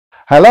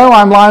Hello,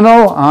 I'm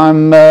Lionel.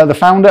 I'm the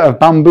founder of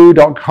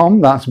Bambooo.com.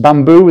 That's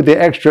bamboo with the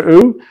extra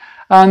oo.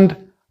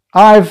 And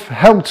I've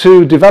helped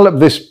to develop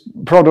this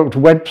product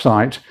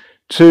website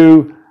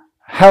to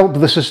help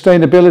the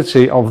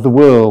sustainability of the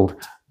world.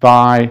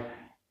 By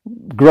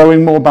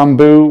growing more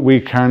bamboo,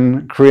 we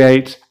can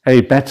create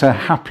a better,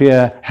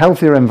 happier,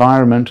 healthier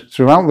environment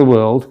throughout the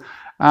world.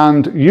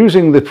 And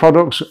using the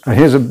products,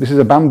 this is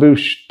a bamboo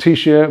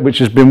t-shirt which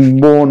has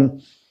been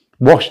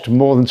washed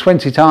more than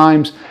 20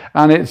 times,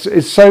 and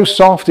it's so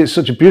soft. It's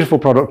such a beautiful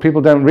product. People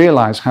don't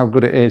realize how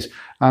good it is.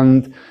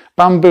 And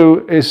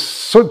bamboo is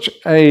such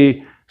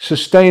a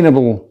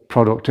sustainable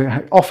product.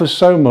 It offers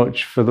so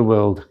much for the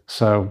world.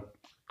 So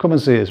come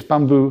and see us,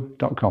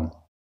 bamboo.com.